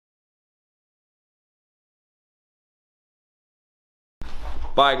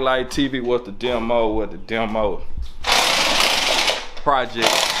Bike Light TV, what's the demo? Project.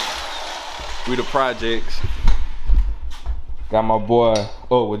 We the projects. Got my boy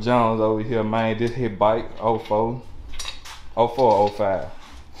with Jones over here, man. This hit bike 04 or 05.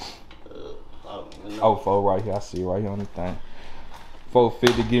 04 right here. I see right here on the thing.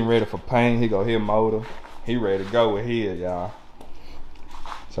 450 getting ready for paint. He go hit motor. He ready to go with his, y'all.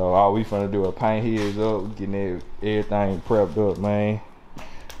 So all we finna do is paint his up, getting everything prepped up, man.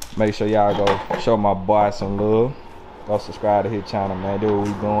 Make sure y'all go show my boy some love. Go subscribe to his channel, man. Do what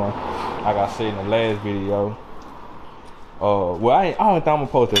we doing. Like I said in the last video. Well, I don't think I'm gonna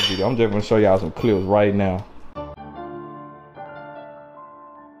post that video. I'm just gonna show y'all some clips right now.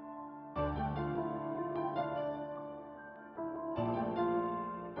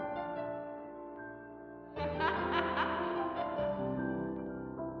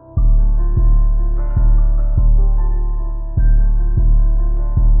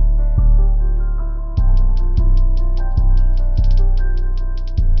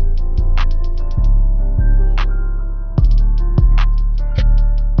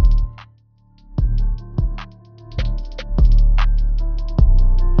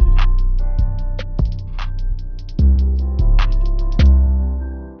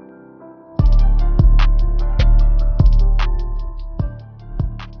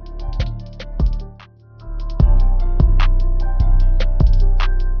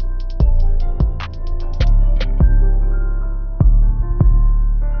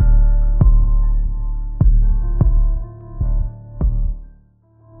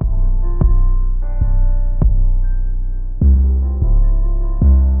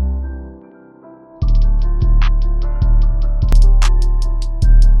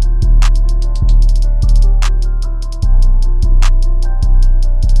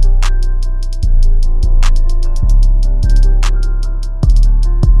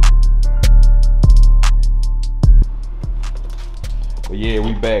 But yeah,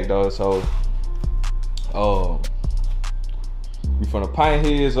 we back though, so we finna paint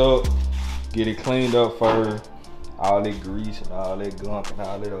his up, get it cleaned up first, all that grease and all that gunk and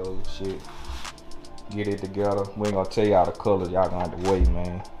all that old shit. Get it together. We ain't gonna tell y'all the colors, y'all gonna have to wait,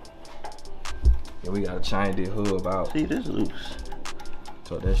 man. And we gotta change this hub out. See, this loose.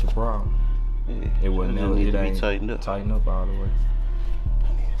 So that's your problem. Yeah, it wasn't never, it ain't tightened up all the way.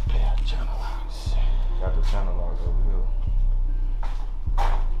 I need a pair of channel locks. Got the channel locks over here.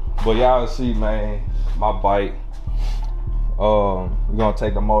 But y'all see, man, my bike. We're gonna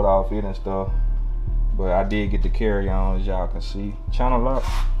take the motor off it and stuff. But I did get the carry on, as y'all can see. Channel lock.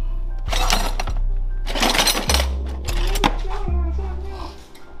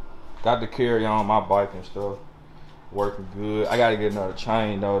 Got the carry on my bike and stuff. Working good. I gotta get another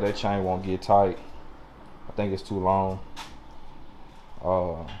chain though. That chain won't get tight. I think it's too long.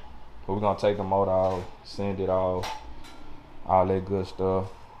 But we're gonna take the motor off, send it off, all that good stuff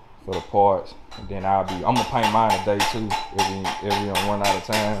for the parts. And then I'm gonna paint mine today too, every one at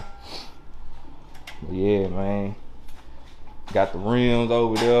a time. But yeah, man. Got the rims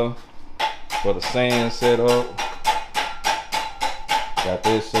over there for the sand set up. Got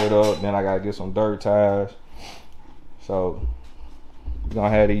this set up. Then I gotta get some dirt tires. So we're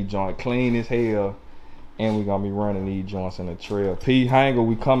gonna have these joints clean as hell, and we're gonna be running these joints in the trail. P Hanger,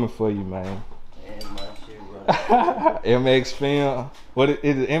 we coming for you, man. And my shit MX Film. What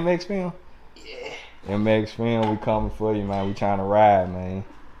is it? MX Film? Yeah. MX Film, we coming for you, man. We trying to ride, man.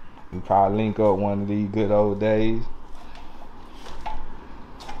 We probably link up one of these good old days.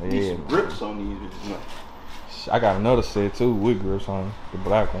 Yeah, some grips on these. I got another set too with grips on the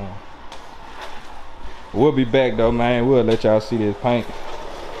black one. We'll be back though, man. We'll let y'all see this paint.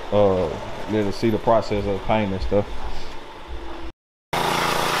 Let us see the process of painting and stuff.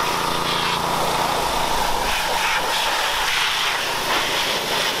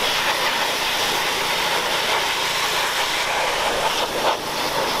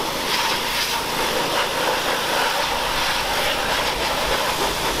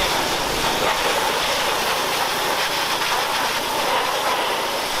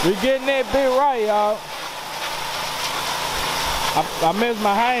 We getting that bit right, y'all. I messed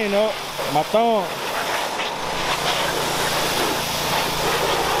my hand up, my thumb.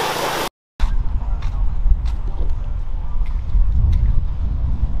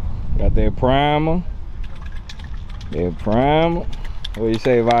 Got that primer. That primer. What you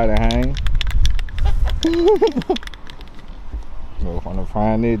say about it, Hank? We're gonna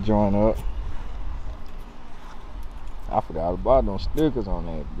find that joint up. I forgot about them stickers on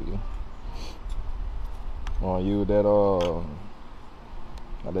that bitch. Wanna use that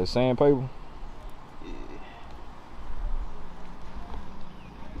that sandpaper? Yeah.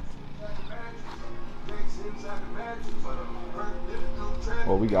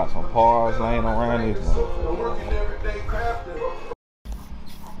 Well, we got some parts laying around this motherfucker.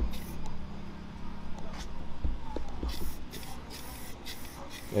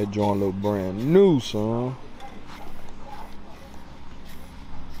 That joint look brand new, son.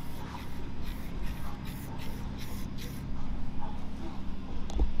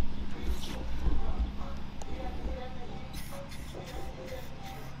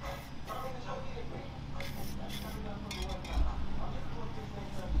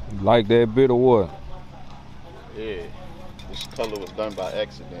 You like that bit or what? Yeah, this color was done by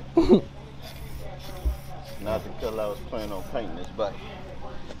accident. Not the color I was planning on painting this bike.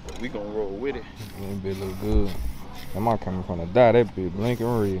 But we gonna roll with it. That bit look good. That might come from the die, that bit blinking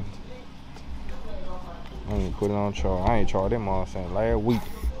red. I ain't put it on charge. I ain't charged them all since last week.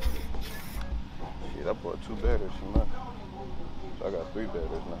 Shit, I bought 2 batteries from that. So I got 3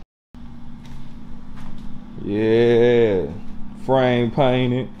 batteries now. Yeah. Frame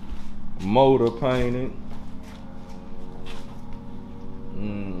painted. Motor painted.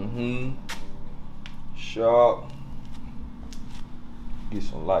 Sharp. Get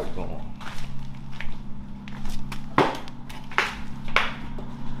some light going.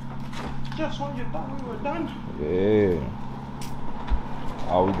 Just when you thought we were done. Yeah.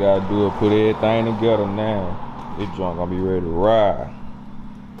 All we gotta do is put everything together now. This joint gonna be ready to ride.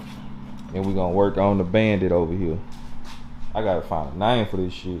 And we gonna work on the bandit over here. I gotta find a name for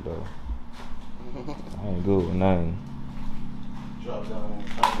this shit though. I ain't good with name. Drop down in the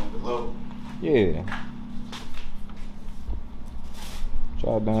comment below. Yeah.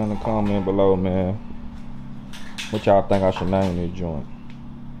 Drop down in the comment below, man. What y'all think I should name this joint?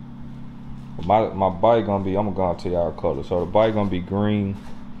 My bike gonna be, I'm gonna tell y'all the color. So the bike gonna be green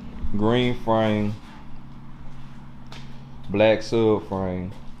frame, black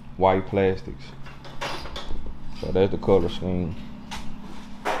subframe, white plastics. So that's the color scheme.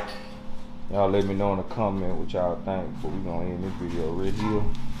 Y'all let me know in the comment what y'all think, but we gonna end this video right here.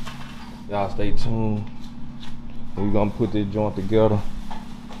 Y'all stay tuned. We gonna put this joint together.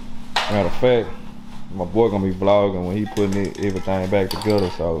 Matter of fact, my boy gonna be vlogging when he putting everything back together.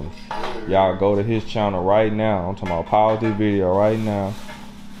 So y'all go to his channel right now. I'm talking about pause this video right now.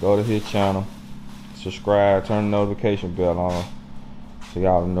 Go to his channel, subscribe, turn the notification bell on, so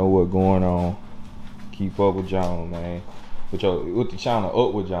y'all know what's going on. Keep up with Jones, man. With the channel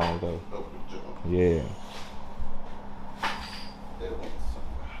Up with Jones though. Yeah.